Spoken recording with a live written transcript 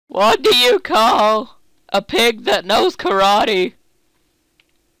What do you call a pig that knows karate?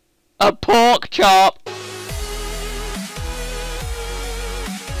 A pork chop.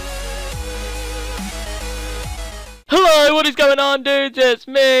 Hello, what is going on, dudes? It's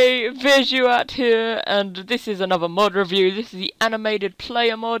me, Visuat here, and this is another mod review. This is the animated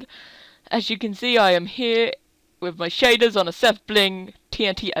player mod. As you can see, I am here with my shaders on a Seth Bling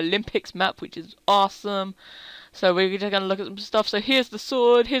TNT Olympics map, which is awesome. So we're just gonna look at some stuff. So here's the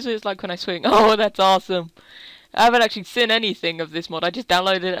sword. Here's what it's like when I swing. Oh, that's awesome. I haven't actually seen anything of this mod. I just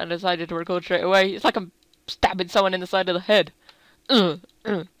downloaded it and decided to record straight away. It's like I'm stabbing someone in the side of the head. See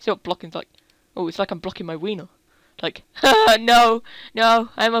what blocking's like? Oh, it's like I'm blocking my wiener. Like, no,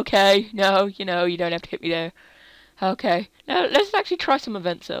 I'm okay. No, you don't have to hit me there. Okay, now let's actually try some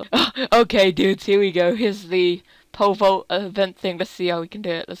events though. Okay, dudes, here we go. Here's the pole vault event thing. Let's see how we can do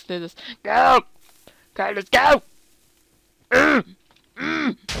it. Let's do this. Go! Okay, let's go!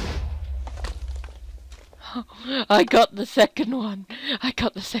 I got the second one.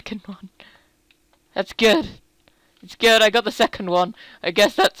 That's good. It's good, I got the second one. I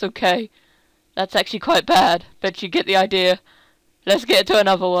guess that's okay. That's actually quite bad, but you get the idea. Let's get to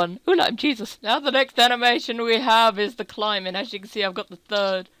another one. Ooh, I'm Jesus. Now the next animation we have is the climbing. As you can see, I've got the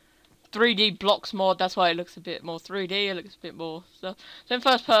third 3D blocks mod. That's why it looks a bit more 3D. It looks a bit more stuff. So in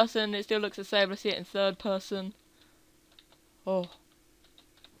first person, it still looks the same. Let's see it in third person. Oh.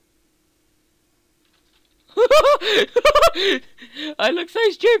 I look so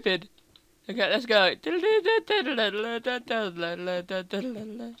stupid. Okay, let's go.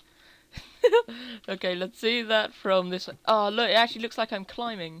 Okay, let's see that from this one. Oh, look, it actually looks like I'm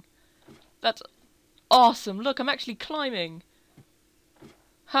climbing. That's awesome. Look, I'm actually climbing.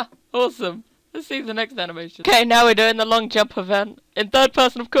 Ha, awesome. Let's see the next animation. Okay, now we're doing the long jump event. In third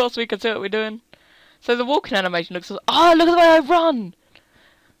person, of course, we can see what we're doing. So the walking animation looks... Oh, look at the way I run!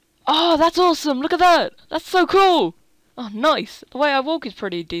 Oh, that's awesome. Look at that. That's so cool. Oh, nice. The way I walk is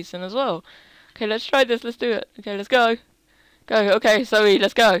pretty decent as well. Okay, let's try this. Let's do it. Okay, let's go. Go. Okay, Zoe,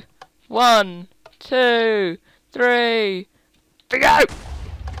 let's go. 1, 2, 3, go!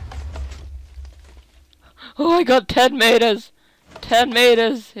 Oh, I got 10 meters. 10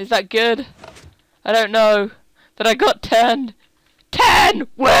 meters. Is that good? I don't know. But I got 10. 10!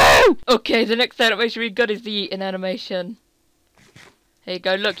 Woo! Okay, the next animation we got is the eating animation. There you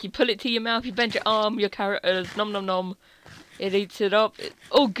go. Look, you pull it to your mouth, you bend your arm, your carrot is nom nom nom. It eats it up.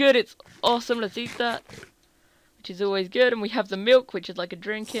 Oh, good. It's awesome. Let's eat that. Which is always good. And we have the milk, which is like a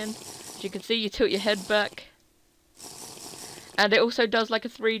drinking. As you can see, you tilt your head back. And it also does like a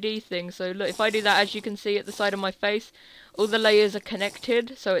 3D thing. So look, if I do that, as you can see at the side of my face, all the layers are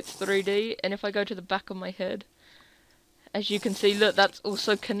connected, so it's 3D. And if I go to the back of my head, as you can see, look, that's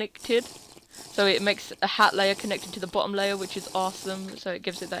also connected. So it makes a hat layer connected to the bottom layer, which is awesome. So it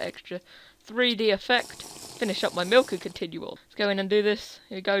gives it that extra 3D effect. Finish up my milk and continue on. Let's go in and do this.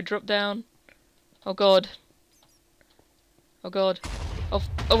 Here we go, drop down. Oh god. Oh god. Oh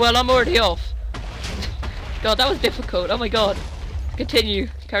well, I'm already off. God, that was difficult. Oh my god. Continue.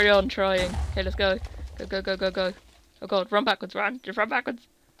 Carry on trying. Okay, let's go. Go. Oh god, run backwards, run. Just run backwards.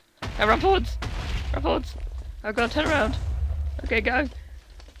 Now run forwards. Run forwards. Oh god, turn around. Okay, go.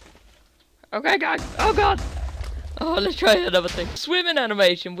 Okay, go. Oh god. Oh, let's try another thing. Swimming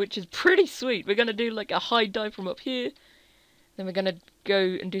animation, which is pretty sweet. We're gonna do like a high dive from up here. Then we're gonna go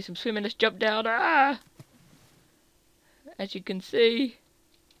and do some swimming. Let's jump down. Ah! As you can see,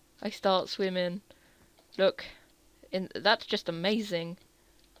 I start swimming. Look, that's just amazing.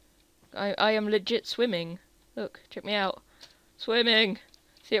 I am legit swimming. Look, check me out. Swimming.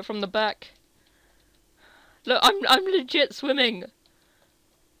 See it from the back. Look, I'm legit swimming.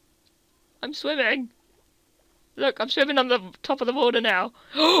 I'm swimming. Look, I'm swimming on the top of the water now.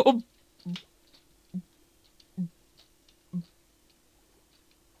 Oh.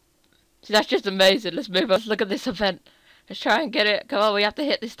 See, that's just amazing. Let's move on. Let's look at this event. Let's try and get it. Come on, we have to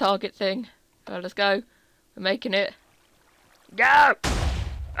hit this target thing. Oh, let's go. We're making it. Go!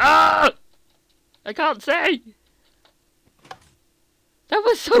 Ah! I can't see! That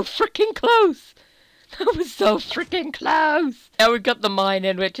was so freaking close! That was so freaking close! Now we've got the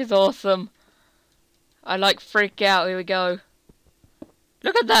mining, which is awesome. I like freak out. Here we go.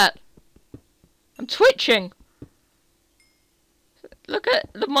 Look at that! I'm twitching! Look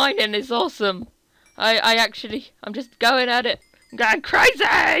at the mining, is awesome. I'm just going at it. I'm going crazy!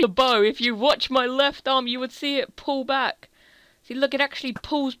 The bow, if you watch my left arm, you would see it pull back. See, look, it actually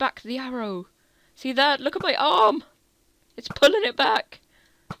pulls back the arrow. See that? Look at my arm! It's pulling it back.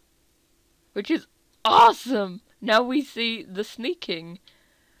 Which is awesome! Now we see the sneaking.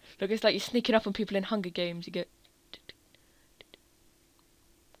 Look, it's like you're sneaking up on people in Hunger Games. You get...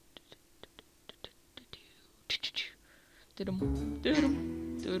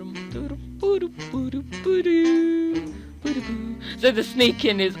 So the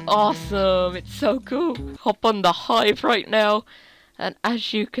sneaking is awesome. It's so cool. Hop on the Hive right now, and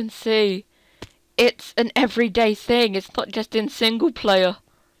as you can see, it's an everyday thing. It's not just in single player.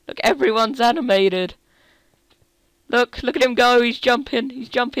 Look, everyone's animated. Look at him go. He's jumping,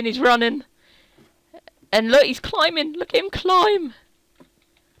 he's running. And look, he's climbing. Look at him climb.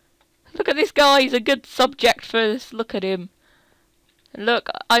 Look at this guy. He's a good subject for this. Look at him. And look,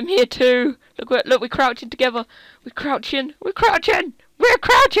 I'm here too. Look, we're crouching together. We're crouching.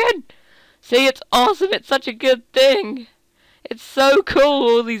 See, it's awesome. It's such a good thing. It's so cool,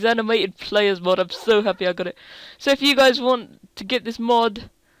 all these animated players mod. I'm so happy I got it. So if you guys want to get this mod,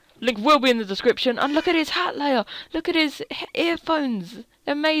 link will be in the description. And look at his hat layer. Look at his earphones.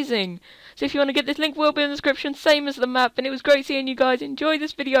 They're amazing. So if you want to get this, link will be in the description. Same as the map. And it was great seeing you guys. Enjoy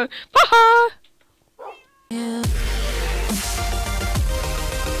this video. Bye!